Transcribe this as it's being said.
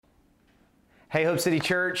Hey, Hope City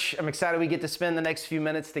Church. I'm excited we get to spend the next few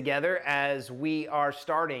minutes together as we are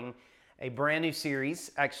starting a brand new series.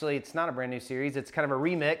 Actually, it's not a brand new series. It's kind of a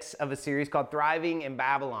remix of a series called Thriving in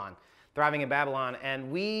Babylon. Thriving in Babylon.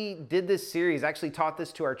 And we did this series, actually taught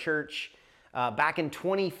this to our church back in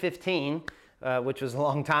 2015, which was a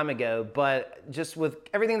long time ago. But just with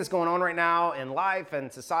everything that's going on right now in life and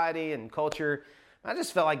society and culture, I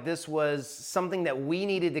just felt like this was something that we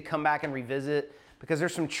needed to come back and revisit, because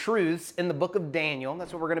there's some truths in the book of Daniel.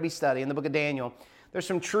 That's what we're going to be studying, the book of Daniel. There's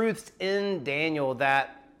some truths in Daniel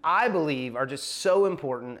that I believe are just so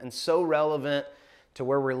important and so relevant to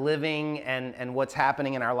where we're living and what's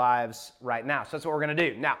happening in our lives right now. So that's what we're going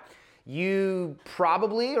to do. Now, you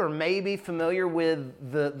probably or may be familiar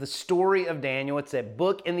with the story of Daniel. It's a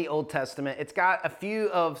book in the Old Testament. It's got a few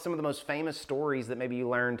of some of the most famous stories that maybe you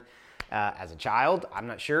learned as a child. I'm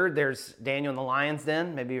not sure. There's Daniel in the lion's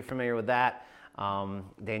den. Maybe you're familiar with that.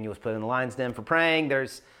 Daniel was put in the lion's den for praying.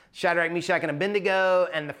 There's Shadrach, Meshach, and Abednego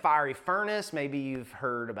and the fiery furnace. Maybe you've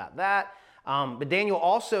heard about that. But Daniel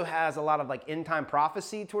also has a lot of like end time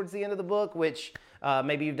prophecy towards the end of the book, which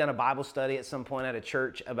maybe you've done a Bible study at some point at a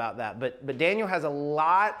church about that. But Daniel has a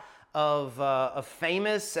lot of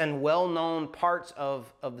famous and well-known parts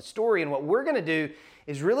of the story. And what we're going to do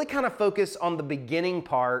is really kind of focus on the beginning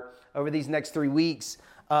part over these next 3 weeks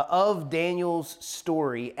of Daniel's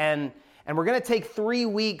story. And we're going to take 3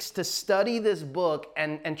 weeks to study this book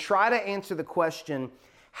and try to answer the question,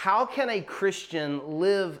 how can a Christian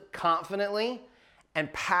live confidently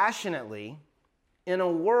and passionately in a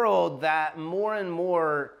world that more and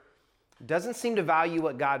more doesn't seem to value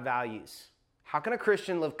what God values? How can a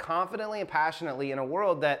Christian live confidently and passionately in a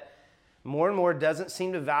world that more and more doesn't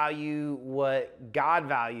seem to value what God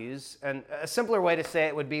values? And a simpler way to say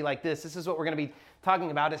it would be like this. This is what we're going to be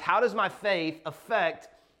talking about, is how does my faith affect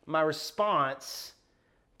my response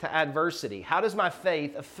to adversity? How does my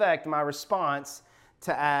faith affect my response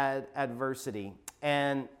to adversity?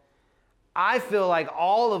 And I feel like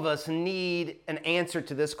all of us need an answer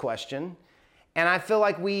to this question. And I feel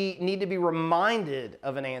like we need to be reminded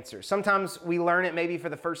of an answer. Sometimes we learn it maybe for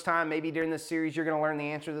the first time. Maybe during this series, you're going to learn the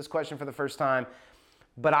answer to this question for the first time.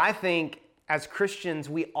 But I think as Christians,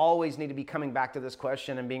 we always need to be coming back to this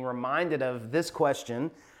question and being reminded of this question.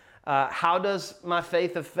 How does my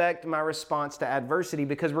faith affect my response to adversity?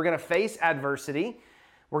 Because we're going to face adversity.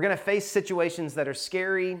 We're going to face situations that are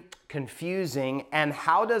scary, confusing. And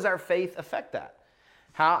how does our faith affect that?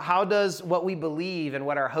 How does what we believe and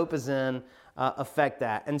what our hope is in affect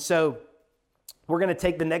that? And so we're going to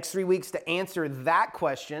take the next 3 weeks to answer that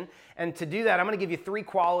question. And to do that, I'm going to give you 3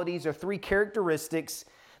 qualities or 3 characteristics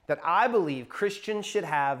that I believe Christians should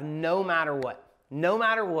have no matter what. No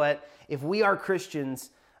matter what, if we are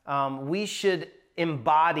Christians, we should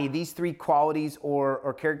embody these 3 qualities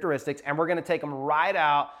or characteristics, and we're going to take them right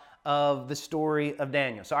out of the story of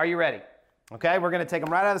Daniel. So are you ready? Okay, we're going to take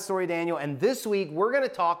them right out of the story of Daniel, and this week we're going to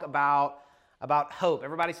talk about hope.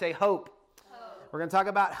 Everybody say hope. We're going to talk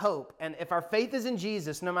about hope. And if our faith is in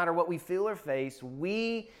Jesus, no matter what we feel or face,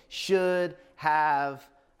 we should have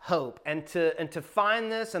hope. And to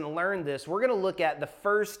find this and learn this, we're going to look at the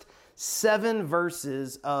first 7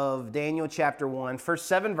 verses of Daniel chapter 1. First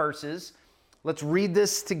 7 verses. Let's read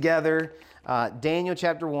this together. Daniel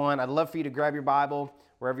chapter 1. I'd love for you to grab your Bible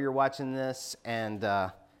wherever you're watching this and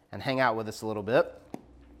hang out with us a little bit.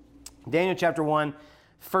 Daniel chapter 1,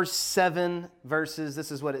 first 7 verses.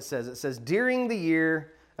 This is what it says. It says, during the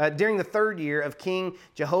 3rd year of King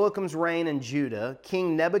Jehoiakim's reign in Judah,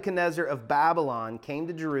 King Nebuchadnezzar of Babylon came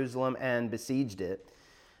to Jerusalem and besieged it.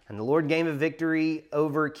 And the Lord gave a victory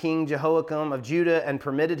over King Jehoiakim of Judah and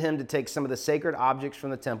permitted him to take some of the sacred objects from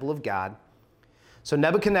the temple of God. So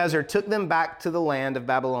Nebuchadnezzar took them back to the land of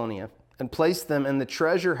Babylonia and placed them in the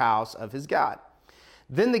treasure house of his God.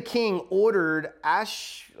 Then the king ordered I'm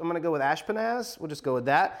going to go with Ashpenaz. We'll just go with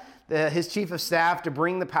that. His chief of staff to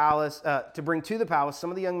bring to the palace some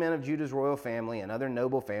of the young men of Judah's royal family and other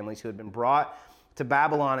noble families who had been brought to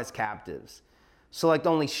Babylon as captives. Select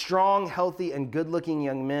only strong, healthy, and good-looking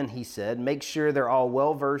young men, he said. Make sure they're all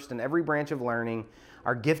well-versed in every branch of learning,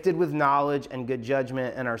 are gifted with knowledge and good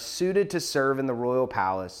judgment, and are suited to serve in the royal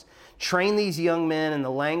palace. Train these young men in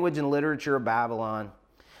the language and literature of Babylon.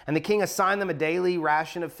 And the king assigned them a daily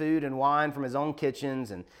ration of food and wine from his own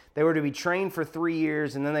kitchens, and they were to be trained for 3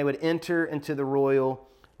 years, and then they would enter into the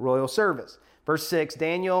royal service. Verse 6,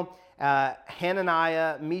 Daniel,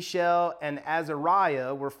 Hananiah, Mishael, and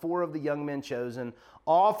Azariah were 4 of the young men chosen,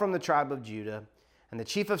 all from the tribe of Judah. And the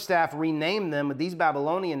chief of staff renamed them with these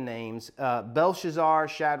Babylonian names, Belshazzar,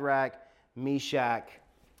 Shadrach, Meshach,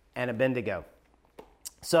 and Abednego.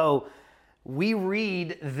 So we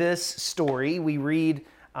read this story, we read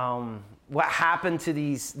what happened to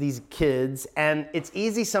these kids, and it's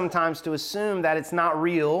easy sometimes to assume that it's not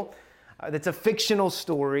real, that's a fictional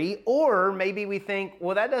story, or maybe we think,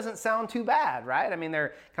 well, that doesn't sound too bad, right? I mean,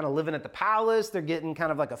 they're kind of living at the palace, they're getting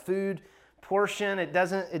kind of like a food portion. It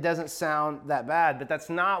doesn't sound that bad, but that's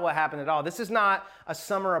not what happened at all. This is not a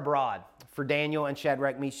summer abroad for Daniel and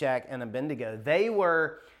Shadrach, Meshach, and Abednego. They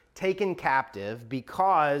were taken captive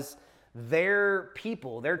because their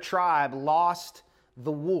people, their tribe, lost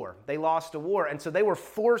the war. They lost a war, and so they were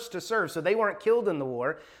forced to serve. So they weren't killed in the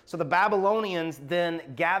war. So the Babylonians then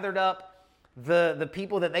gathered up the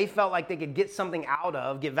people that they felt like they could get something out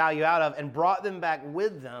of, get value out of, and brought them back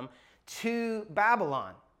with them to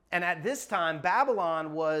Babylon. And at this time,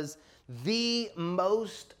 Babylon was the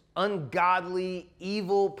most ungodly,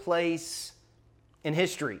 evil place in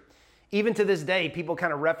history. Even to this day, people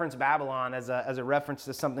kind of reference Babylon as a reference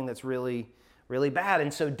to something that's really, really bad.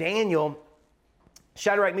 And so Daniel,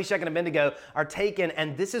 Shadrach, Meshach, and Abednego are taken,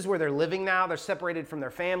 and this is where they're living now. They're separated from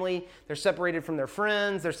their family. They're separated from their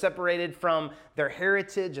friends. They're separated from their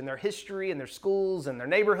heritage and their history and their schools and their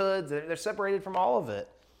neighborhoods. They're separated from all of it.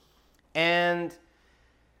 And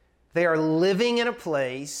they are living in a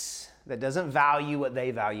place that doesn't value what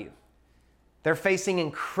they value. They're facing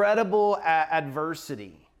incredible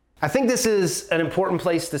adversity. I think this is an important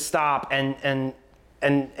place to stop and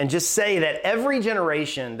just say that every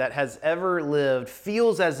generation that has ever lived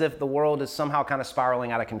feels as if the world is somehow kind of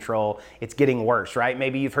spiraling out of control. It's getting worse, right?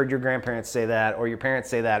 Maybe you've heard your grandparents say that, or your parents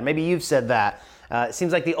say that. Maybe you've said that. It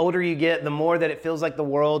seems like the older you get, the more that it feels like the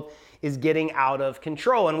world is getting out of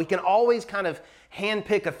control. And we can always kind of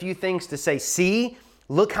handpick a few things to say, see,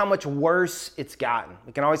 look how much worse it's gotten.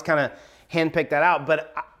 We can always kind of handpick that out.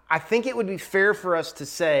 But I think it would be fair for us to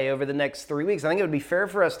say over the next 3 weeks, I think it would be fair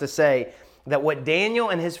for us to say that what Daniel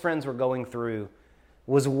and his friends were going through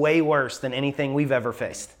was way worse than anything we've ever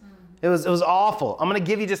faced. It was awful. I'm going to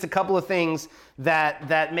give you just a couple of things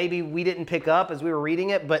that maybe we didn't pick up as we were reading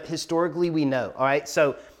it, but historically we know, all right?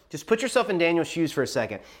 So just put yourself in Daniel's shoes for a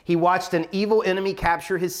second. He watched an evil enemy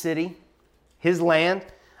capture his city, his land.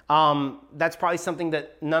 That's probably something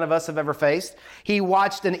that none of us have ever faced. He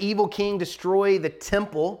watched an evil king destroy the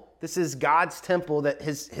temple. This is God's temple that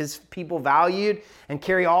his people valued, and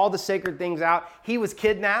carry all the sacred things out. He was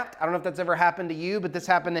kidnapped. I don't know if that's ever happened to you, but this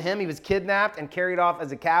happened to him. He was kidnapped and carried off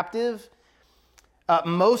as a captive.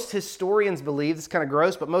 Most historians believe, this is kind of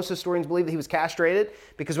gross, but most historians believe that he was castrated,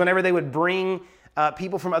 because whenever they would bring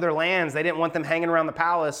people from other lands, they didn't want them hanging around the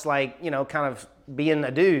palace like, kind of being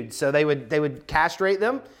a dude. So they would castrate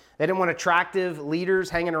them. They didn't want attractive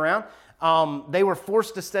leaders hanging around. They were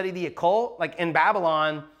forced to study the occult. Like in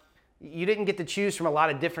Babylon, you didn't get to choose from a lot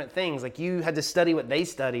of different things. Like you had to study what they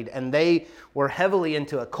studied, and they were heavily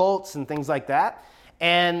into occults and things like that.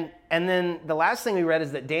 And then the last thing we read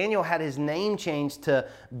is that Daniel had his name changed to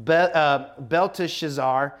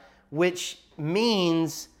Belteshazzar, which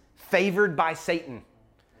means favored by Satan.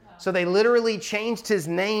 So they literally changed his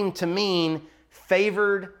name to mean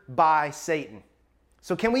favored by Satan.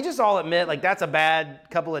 So can we just all admit, like, that's a bad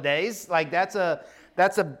couple of days? Like that's a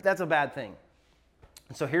bad thing.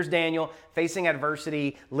 And so here's Daniel facing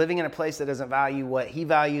adversity, living in a place that doesn't value what he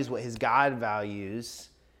values, what his God values.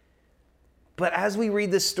 But as we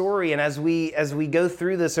read this story and as we go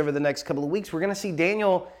through this over the next couple of weeks, we're going to see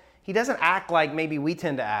Daniel, he doesn't act like maybe we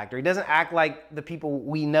tend to act, or he doesn't act like the people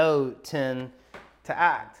we know tend to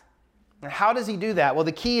act. And how does he do that? Well,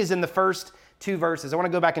 the key is in the first two verses. I want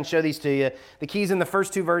to go back and show these to you. The key is in the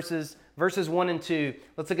first two verses, verses 1 and 2.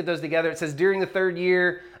 Let's look at those together. It says, during the third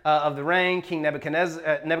year of the reign, King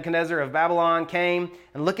Nebuchadnezzar of Babylon came.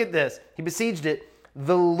 And look at this. He besieged it.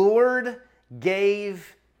 The Lord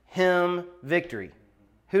gave him victory.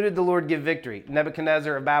 Who did the Lord give victory?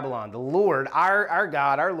 Nebuchadnezzar of Babylon. The Lord, our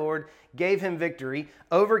God, our Lord, gave him victory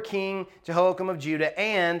over King Jehoiakim of Judah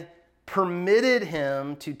and permitted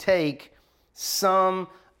him to take some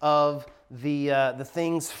of the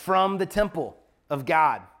things from the temple of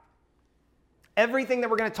God. Everything that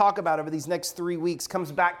we're going to talk about over these next 3 weeks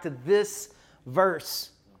comes back to this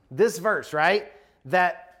verse, right?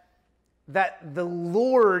 That the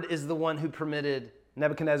Lord is the one who permitted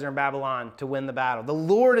Nebuchadnezzar and Babylon to win the battle. The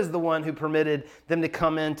Lord is the one who permitted them to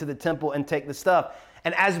come into the temple and take the stuff.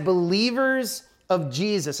 And as believers of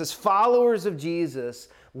Jesus, as followers of Jesus,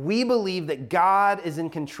 we believe that God is in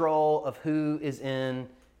control of who is in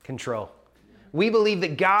control. We believe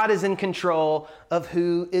that God is in control of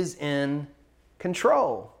who is in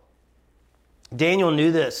control. Daniel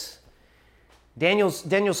knew this.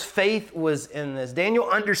 Daniel's faith was in this. Daniel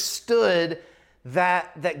understood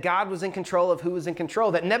that God was in control of who was in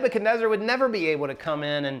control, that Nebuchadnezzar would never be able to come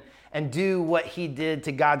in and do what he did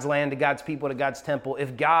to God's land, to God's people, to God's temple,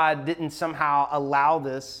 if God didn't somehow allow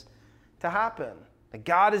this to happen. That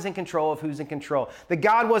God is in control of who's in control. That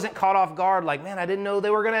God wasn't caught off guard like, man, I didn't know they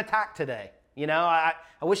were going to attack today. You know, I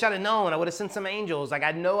wish I'd have known. I would have sent some angels. Like, I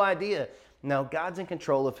had no idea. No, God's in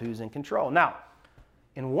control of who's in control. Now,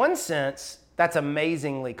 in one sense, that's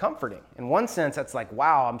amazingly comforting. In one sense, that's like,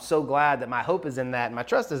 wow, I'm so glad that my hope is in that and my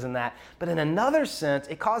trust is in that. But in another sense,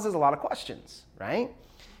 it causes a lot of questions, right?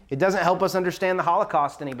 It doesn't help us understand the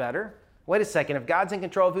Holocaust any better. Wait a second, if God's in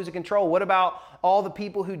control of who's in control, what about all the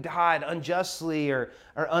people who died unjustly or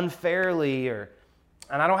unfairly? And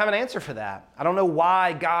I don't have an answer for that. I don't know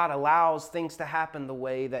why God allows things to happen the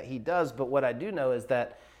way that he does, but what I do know is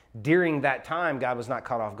that during that time, God was not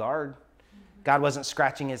caught off guard. God wasn't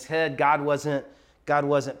scratching his head. God wasn't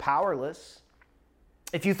powerless.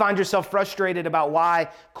 If you find yourself frustrated about why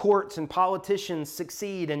courts and politicians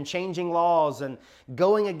succeed in changing laws and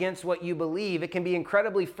going against what you believe, it can be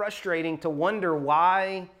incredibly frustrating to wonder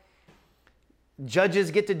why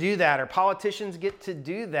judges get to do that or politicians get to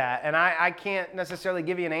do that. And I can't necessarily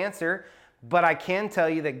give you an answer, but I can tell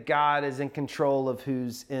you that God is in control of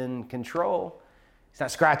who's in control. He's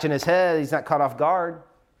not scratching his head. He's not caught off guard.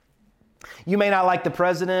 You may not like the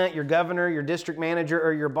president, your governor, your district manager,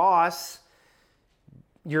 or your boss,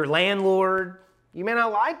 your landlord. You may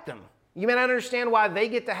not like them. You may not understand why they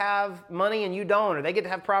get to have money and you don't, or they get to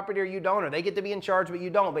have property or you don't, or they get to be in charge but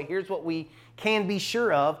you don't. But here's what we can be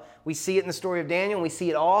sure of. We see it in the story of Daniel, and we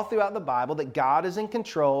see it all throughout the Bible, that God is in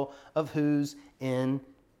control of who's in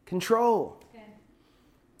control. Okay.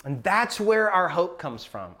 And that's where our hope comes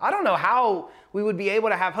from. I don't know how we would be able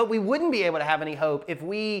to have hope. We wouldn't be able to have any hope if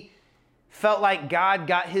we felt like God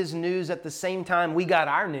got his news at the same time we got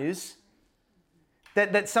our news.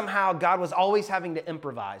 That somehow God was always having to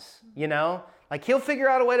improvise, you know? Like, he'll figure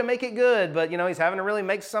out a way to make it good, but, you know, he's having to really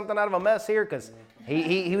make something out of a mess here because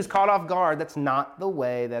he was caught off guard. That's not the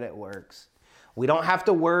way that it works. We don't have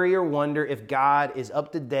to worry or wonder if God is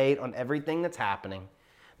up to date on everything that's happening.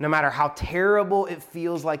 No matter how terrible it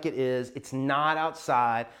feels like it is, it's not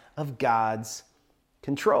outside of God's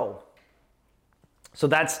control. So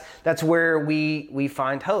that's where we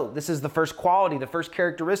find hope. This is the first quality, the first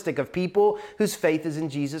characteristic of people whose faith is in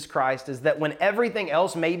Jesus Christ, is that when everything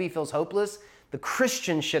else maybe feels hopeless, the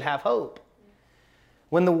Christian should have hope.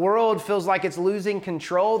 When the world feels like it's losing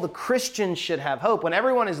control, the Christian should have hope. When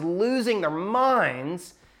everyone is losing their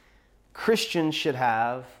minds, Christians should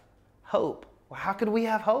have hope. Well, how could we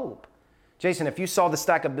have hope? Jason, if you saw the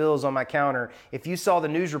stack of bills on my counter, if you saw the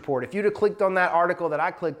news report, if you'd have clicked on that article that I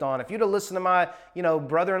clicked on, if you'd have listened to my,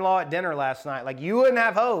 brother-in-law at dinner last night, like, you wouldn't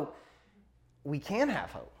have hope. We can have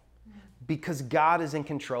hope because God is in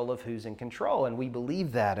control of who's in control, and we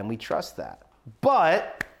believe that and we trust that.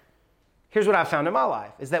 But here's what I've found in my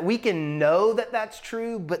life, is that we can know that that's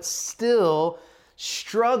true, but still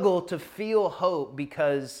struggle to feel hope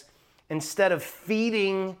because instead of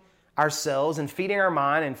feeding ourselves and feeding our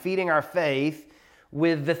mind and feeding our faith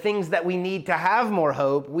with the things that we need to have more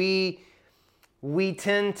hope, we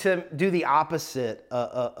tend to do the opposite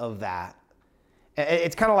of that.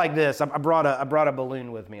 It's kind of like this. I brought a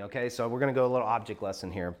balloon with me, okay? So we're going to go a little object lesson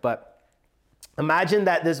here. But imagine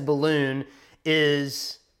that this balloon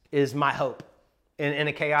is my hope in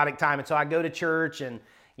a chaotic time. And so I go to church and,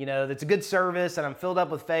 it's a good service and I'm filled up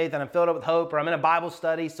with faith and I'm filled up with hope, or I'm in a Bible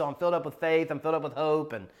study, so I'm filled up with faith, I'm filled up with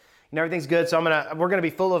hope, and everything's good, so we're gonna be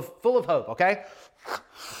full of hope, okay?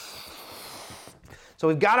 So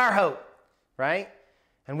we've got our hope, right?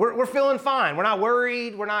 And we're feeling fine. We're not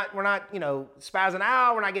worried. We're not spazzing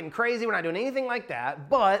out. We're not getting crazy. We're not doing anything like that.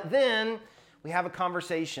 But then we have a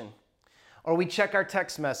conversation, or we check our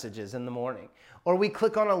text messages in the morning, or we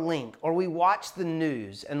click on a link, or we watch the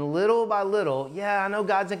news, and little by little, I know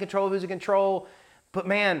God's in control, who's in control, but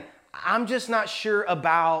man, I'm just not sure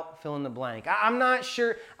about fill in the blank. I'm not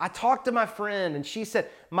sure. I talked to my friend and she said,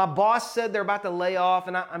 my boss said they're about to lay off,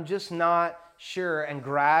 and I'm just not sure. And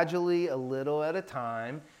gradually, a little at a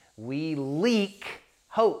time, we leak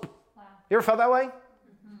hope. Wow. You ever felt that way?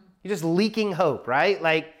 Mm-hmm. You're just leaking hope, right?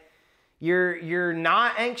 Like you're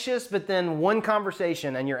not anxious, but then one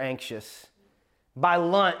conversation and you're anxious. By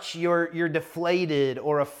lunch, you're deflated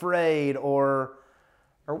or afraid or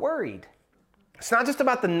worried. It's not just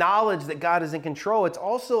about the knowledge that God is in control. It's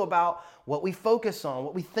also about what we focus on,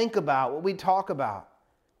 what we think about, what we talk about.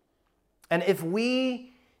 And if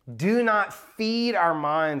we do not feed our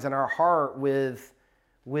minds and our heart with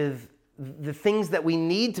the things that we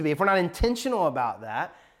need to be, if we're not intentional about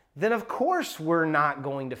that, then of course we're not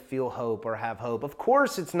going to feel hope or have hope. Of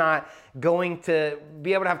course it's not going to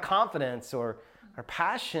be able to have confidence or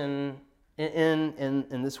passion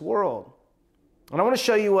in this world. And I want to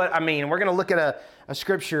show you what I mean. We're going to look at a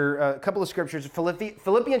scripture, a couple of scriptures,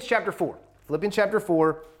 Philippians chapter 4. Philippians chapter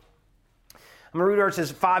 4. I'm going to read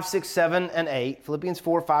verses 5, 6, 7, and 8. Philippians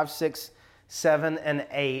 4, 5, 6, 7, and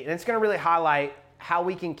 8. And it's going to really highlight how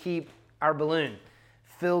we can keep our balloon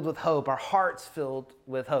filled with hope, our hearts filled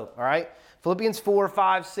with hope, all right? Philippians 4,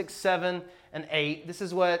 5, 6, 7, and 8. This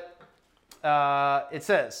is what it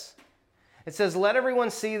says. It says, let everyone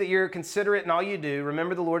see that you're considerate in all you do.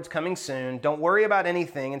 Remember the Lord's coming soon. Don't worry about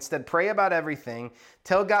anything. Instead, pray about everything.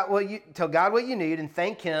 Tell God what you need and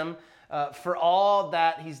thank Him for all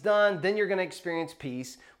that He's done. Then you're going to experience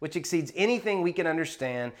peace, which exceeds anything we can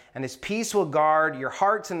understand. And His peace will guard your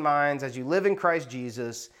hearts and minds as you live in Christ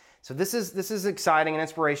Jesus. So this is exciting and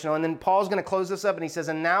inspirational. And then Paul's going to close this up and he says,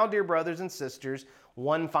 and now, dear brothers and sisters,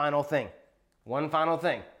 one final thing. One final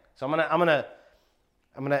thing. So I'm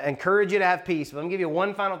going to encourage you to have peace, but let me give you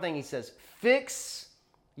one final thing. He says, fix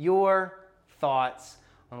your thoughts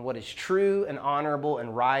on what is true and honorable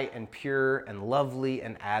and right and pure and lovely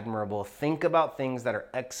and admirable. Think about things that are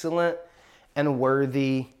excellent and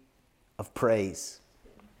worthy of praise.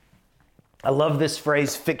 I love this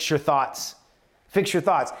phrase, fix your thoughts. Fix your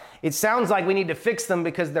thoughts. It sounds like we need to fix them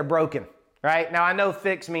because they're broken, right? Now, I know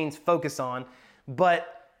fix means focus on,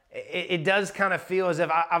 but it does kind of feel as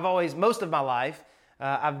if I've always, most of my life,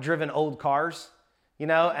 I've driven old cars, you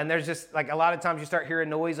know, and there's just like a lot of times you start hearing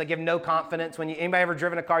noise, like you have no confidence. Anybody ever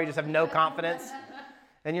driven a car, you just have no confidence?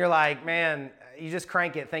 And you're like, man, you just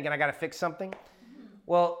crank it thinking I got to fix something.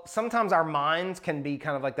 Well, sometimes our minds can be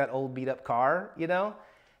kind of like that old beat up car, you know?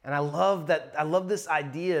 And I love this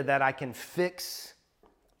idea that I can fix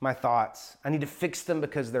my thoughts. I need to fix them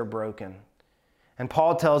because they're broken. And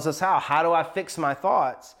Paul tells us how. How do I fix my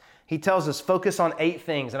thoughts? He tells us focus on 8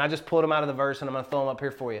 things. And I just pulled them out of the verse and I'm going to throw them up here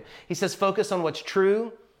for you. He says focus on what's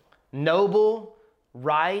true, noble,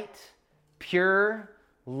 right, pure,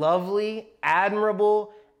 lovely,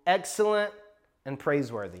 admirable, excellent, and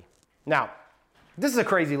praiseworthy. Now, this is a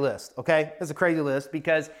crazy list, okay? This is a crazy list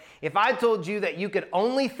because if I told you that you could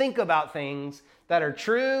only think about things that are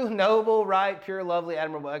true, noble, right, pure, lovely,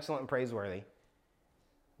 admirable, excellent, and praiseworthy,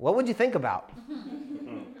 what would you think about?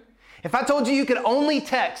 If I told you you could only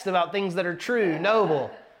text about things that are true,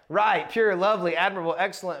 noble, right, pure, lovely, admirable,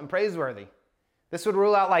 excellent, and praiseworthy, this would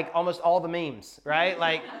rule out like almost all the memes, right?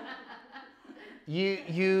 Like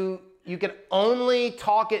you could only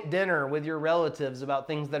talk at dinner with your relatives about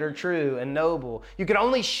things that are true and noble. You could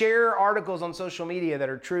only share articles on social media that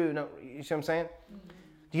are true. No, you see what I'm saying?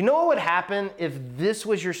 Do you know what would happen if this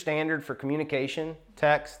was your standard for communication,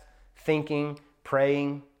 text, thinking,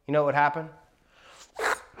 praying? You know what would happen?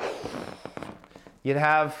 You'd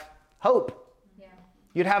have hope. Yeah.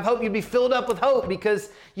 You'd have hope. You'd be filled up with hope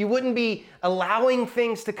because you wouldn't be allowing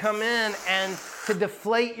things to come in and to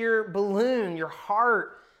deflate your balloon, your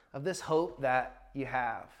heart, of this hope that you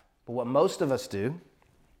have. But what most of us do,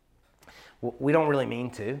 we don't really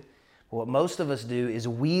mean to, but what most of us do is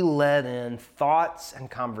we let in thoughts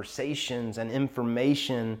and conversations and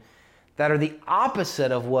information that are the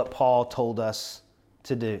opposite of what Paul told us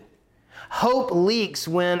to do. Hope leaks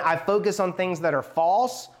when I focus on things that are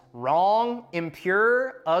false, wrong,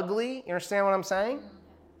 impure, ugly. You understand what I'm saying?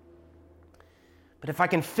 But if I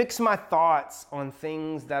can fix my thoughts on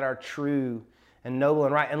things that are true and noble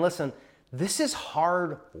and right. And listen, this is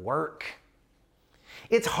hard work.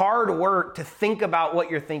 It's hard work to think about what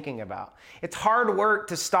you're thinking about. It's hard work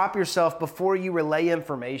to stop yourself before you relay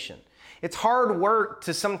information. It's hard work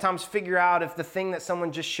to sometimes figure out if the thing that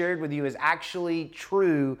someone just shared with you is actually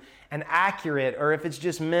true and accurate, or if it's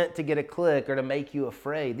just meant to get a click or to make you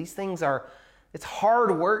afraid. It's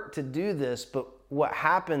hard work to do this, but what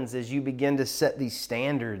happens is you begin to set these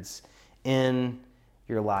standards in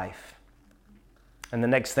your life. And the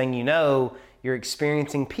next thing you know, you're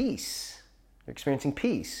experiencing peace. You're experiencing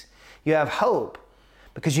peace. You have hope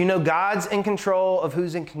because you know God's in control of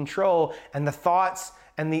who's in control, and the thoughts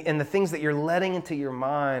and the things that you're letting into your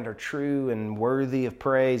mind are true and worthy of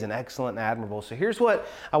praise and excellent and admirable. So here's what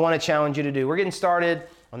I want to challenge you to do. We're getting started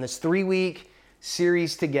on this 3-week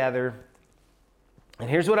series together. And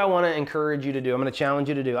here's what I want to encourage you to do. I'm going to challenge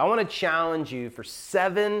you to do. I want to challenge you for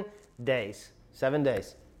 7 days. 7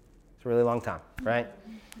 days. It's a really long time, right?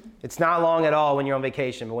 It's not long at all when you're on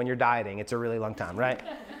vacation, but when you're dieting, it's a really long time, right?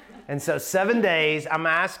 And so 7 days, I'm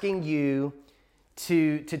asking you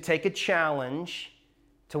to take a challenge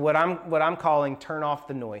to what I'm calling turn off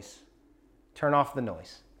the noise. Turn off the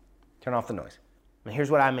noise. Turn off the noise. And here's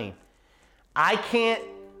what I mean. I can't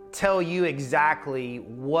tell you exactly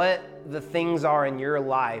what the things are in your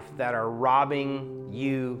life that are robbing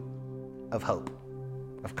you of hope,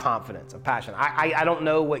 of confidence, of passion. I don't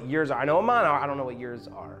know what yours are. I know what mine are. I don't know what yours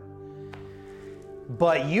are.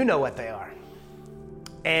 But you know what they are.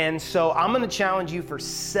 And so I'm going to challenge you for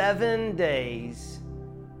 7 days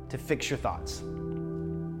to fix your thoughts.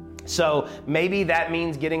 So maybe that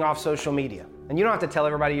means getting off social media. And you don't have to tell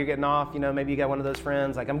everybody you're getting off. Maybe you got one of those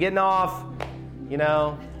friends like, I'm getting off,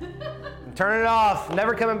 I'm turning it off,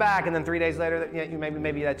 never coming back. And then 3 days later,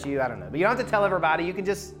 maybe that's you. I don't know. But you don't have to tell everybody. You can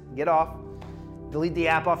just get off. Delete the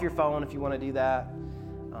app off your phone if you want to do that.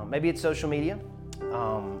 Maybe it's social media.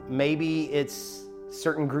 Maybe it's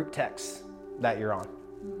certain group texts that you're on.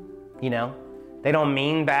 They don't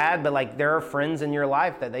mean bad, but like there are friends in your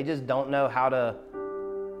life that they just don't know how to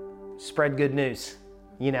spread good news.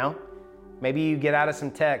 Maybe you get out of some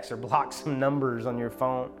texts or block some numbers on your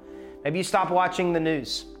phone. Maybe you stop watching the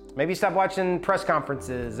news. Maybe you stop watching press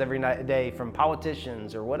conferences every day from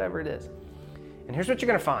politicians or whatever it is. And here's what you're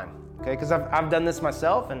going to find, okay? Because I've done this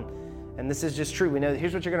myself, and this is just true. We know.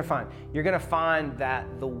 Here's what you're going to find. You're going to find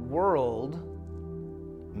that the world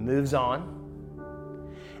moves on,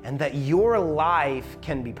 and that your life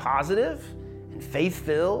can be positive and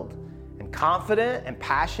faith-filled and confident and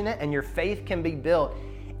passionate, and your faith can be built.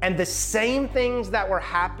 And the same things that were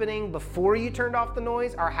happening before you turned off the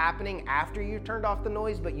noise are happening after you turned off the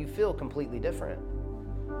noise, but you feel completely different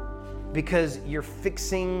because you're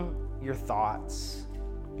fixing your thoughts.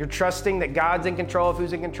 You're trusting that God's in control of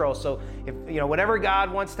who's in control. So if, whatever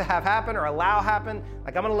God wants to have happen or allow happen,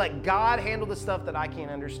 like I'm going to let God handle the stuff that I can't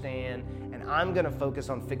understand. And I'm going to focus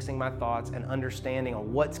on fixing my thoughts and understanding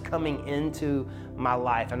on what's coming into my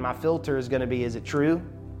life. And my filter is going to be, is it true?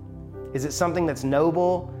 Is it something that's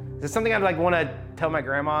noble? Is it something I'd want to tell my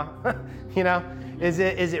grandma? Is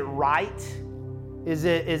it right? Is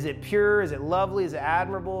it pure? Is it lovely? Is it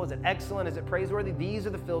admirable? Is it excellent? Is it praiseworthy? These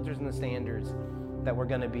are the filters and the standards that we're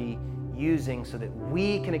going to be using so that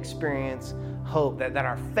we can experience hope, that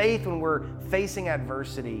our faith when we're facing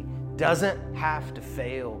adversity doesn't have to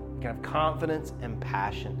fail. We can have confidence and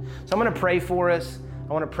passion. So I'm going to pray for us.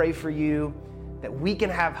 I want to pray for you that we can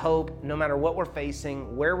have hope no matter what we're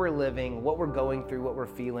facing, where we're living, what we're going through, what we're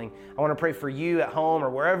feeling. I want to pray for you at home or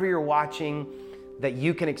wherever you're watching that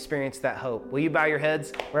you can experience that hope. Will you bow your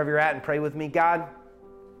heads wherever you're at and pray with me? God,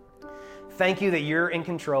 thank you that you're in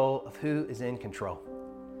control of who is in control.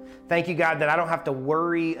 Thank you, God, that I don't have to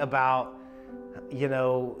worry about,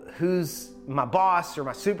 who's my boss or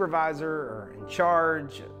my supervisor or in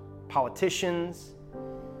charge, politicians.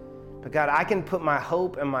 But God, I can put my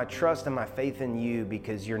hope and my trust and my faith in you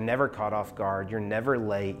because you're never caught off guard. You're never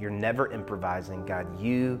late. You're never improvising. God,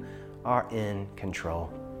 you are in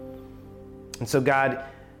control. And so God,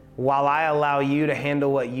 while I allow you to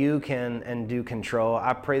handle what you can and do control,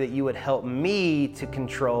 I pray that you would help me to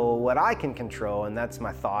control what I can control, and that's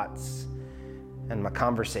my thoughts and my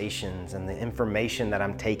conversations and the information that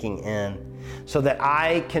I'm taking in, so that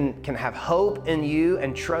I can have hope in you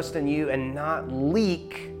and trust in you and not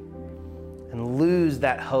leak and lose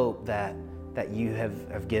that hope that you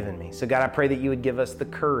have given me. So God, I pray that you would give us the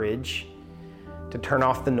courage to turn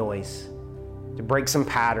off the noise, to break some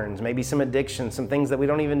patterns, maybe some addictions, some things that we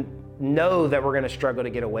don't even know that we're going to struggle to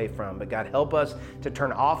get away from. But God, help us to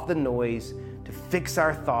turn off the noise, to fix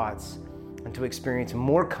our thoughts, and to experience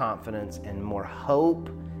more confidence and more hope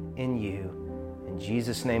in you. In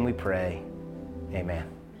Jesus' name we pray. Amen.